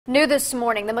New this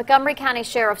morning, the Montgomery County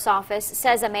Sheriff's Office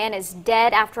says a man is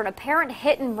dead after an apparent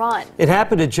hit and run. It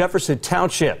happened in Jefferson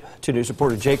Township. 2 News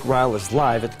reporter Jake Ryle is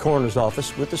live at the coroner's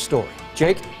office with the story.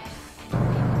 Jake?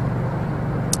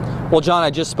 Well, John, I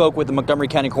just spoke with the Montgomery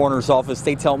County Coroner's Office.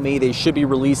 They tell me they should be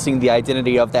releasing the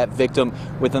identity of that victim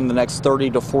within the next 30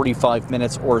 to 45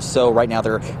 minutes or so. Right now,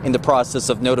 they're in the process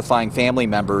of notifying family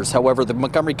members. However, the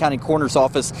Montgomery County Coroner's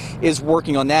Office is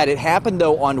working on that. It happened,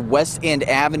 though, on West End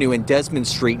Avenue and Desmond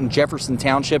Street in Jefferson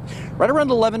Township right around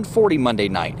 11:40 Monday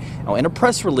night. Now, in a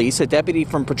press release, a deputy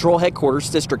from Patrol Headquarters,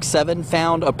 District 7,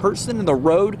 found a person in the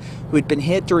road who had been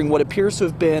hit during what appears to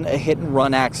have been a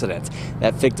hit-and-run accident.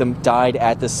 That victim died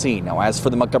at the scene. Now, as for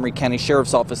the Montgomery County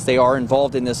Sheriff's Office, they are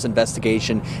involved in this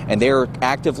investigation, and they're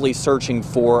actively searching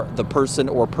for the person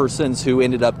or persons who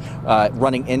ended up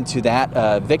running into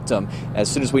that victim. As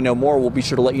soon as we know more, we'll be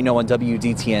sure to let you know on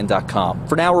WDTN.com.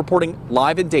 For now, reporting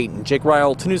live in Dayton, Jake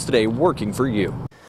Ryle, 2 News Today, working for you.